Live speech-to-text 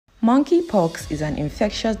Monkeypox is an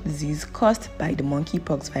infectious disease caused by the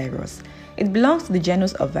monkeypox virus. It belongs to the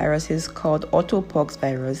genus of viruses called orthopox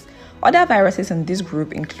virus. Other viruses in this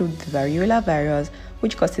group include the variola virus,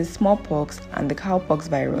 which causes smallpox, and the cowpox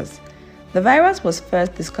virus. The virus was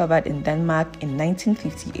first discovered in Denmark in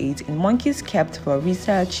 1958 in monkeys kept for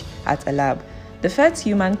research at a lab. The first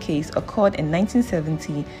human case occurred in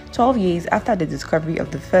 1970, 12 years after the discovery of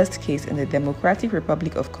the first case in the Democratic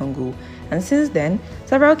Republic of Congo, and since then,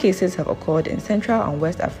 several cases have occurred in Central and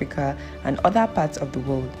West Africa and other parts of the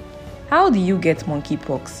world. How do you get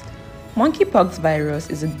monkeypox? Monkeypox virus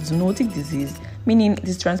is a zoonotic disease, meaning it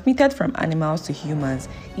is transmitted from animals to humans,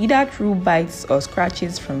 either through bites or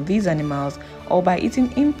scratches from these animals or by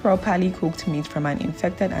eating improperly cooked meat from an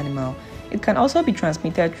infected animal. It can also be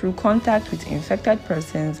transmitted through contact with infected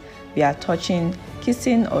persons via touching,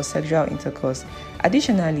 kissing, or sexual intercourse.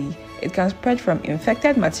 Additionally, it can spread from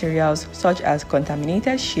infected materials such as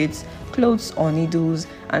contaminated sheets, clothes, or needles,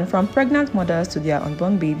 and from pregnant mothers to their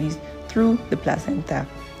unborn babies through the placenta.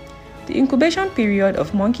 The incubation period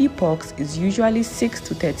of monkeypox is usually 6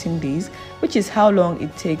 to 13 days, which is how long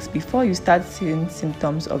it takes before you start seeing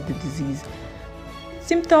symptoms of the disease.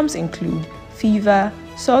 Symptoms include fever,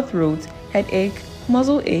 sore throat, headache,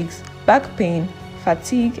 muscle aches, back pain,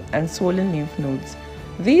 fatigue, and swollen lymph nodes.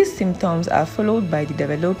 These symptoms are followed by the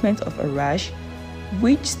development of a rash,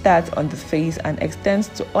 which starts on the face and extends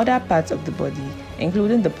to other parts of the body,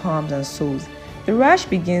 including the palms and soles. The rash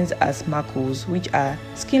begins as markles, which are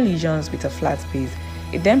skin lesions with a flat base.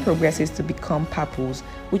 It then progresses to become papules,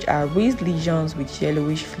 which are raised lesions with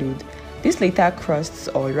yellowish fluid. This later crusts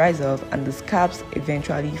or rise off, and the scabs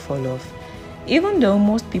eventually fall off. Even though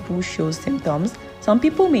most people show symptoms, some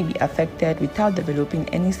people may be affected without developing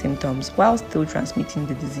any symptoms while still transmitting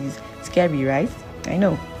the disease. Scary, right? I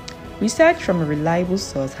know. Research from a reliable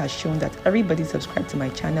source has shown that everybody subscribed to my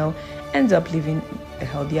channel ends up living a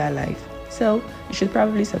healthier life. So, you should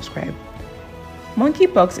probably subscribe.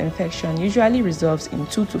 Monkeypox infection usually resolves in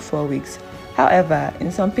 2 to 4 weeks. However,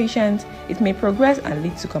 in some patients, it may progress and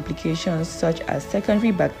lead to complications such as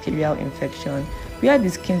secondary bacterial infection, where the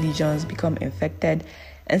skin lesions become infected,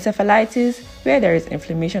 encephalitis, where there is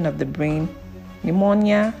inflammation of the brain,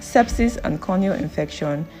 pneumonia, sepsis, and corneal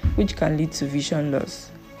infection, which can lead to vision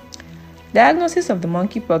loss. Diagnosis of the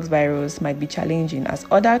monkeypox virus might be challenging as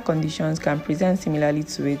other conditions can present similarly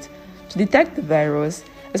to it. To detect the virus,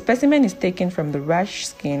 a specimen is taken from the rash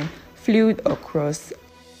skin, fluid, or cross,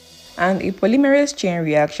 and a polymerase chain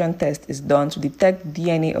reaction test is done to detect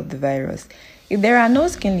DNA of the virus. If there are no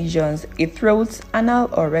skin lesions, a throat, anal,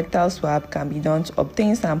 or rectal swab can be done to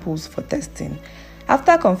obtain samples for testing.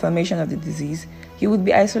 After confirmation of the disease, you would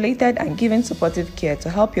be isolated and given supportive care to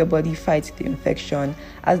help your body fight the infection,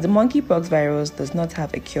 as the monkeypox virus does not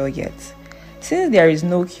have a cure yet. Since there is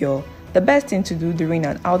no cure, the best thing to do during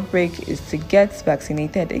an outbreak is to get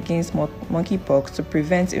vaccinated against monkeypox to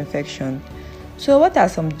prevent infection. So what are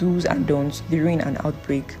some do's and don'ts during an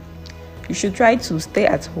outbreak? You should try to stay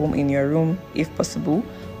at home in your room if possible.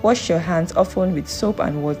 Wash your hands often with soap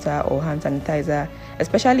and water or hand sanitizer,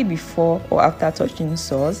 especially before or after touching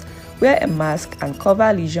sores. Wear a mask and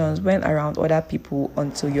cover lesions when around other people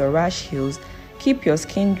until your rash heals. Keep your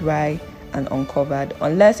skin dry and uncovered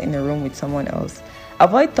unless in a room with someone else.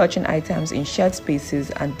 Avoid touching items in shared spaces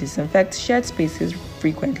and disinfect shared spaces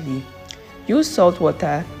frequently. Use salt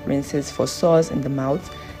water rinses for sores in the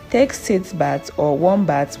mouth. Take sitz baths or warm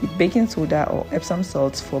baths with baking soda or Epsom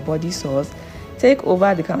salts for body sores. Take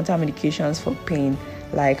over-the-counter medications for pain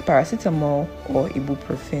like paracetamol or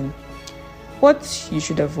ibuprofen. What you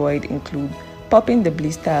should avoid include popping the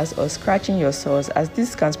blisters or scratching your sores, as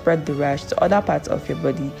this can spread the rash to other parts of your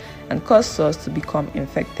body and cause sores to become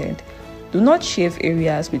infected. Do not shave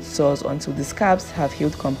areas with sores until the scabs have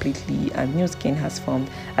healed completely and new skin has formed,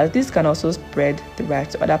 as this can also spread the rash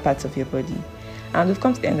to other parts of your body. And we've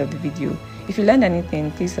come to the end of the video. If you learned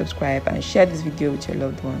anything, please subscribe and share this video with your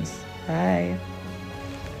loved ones. Bye.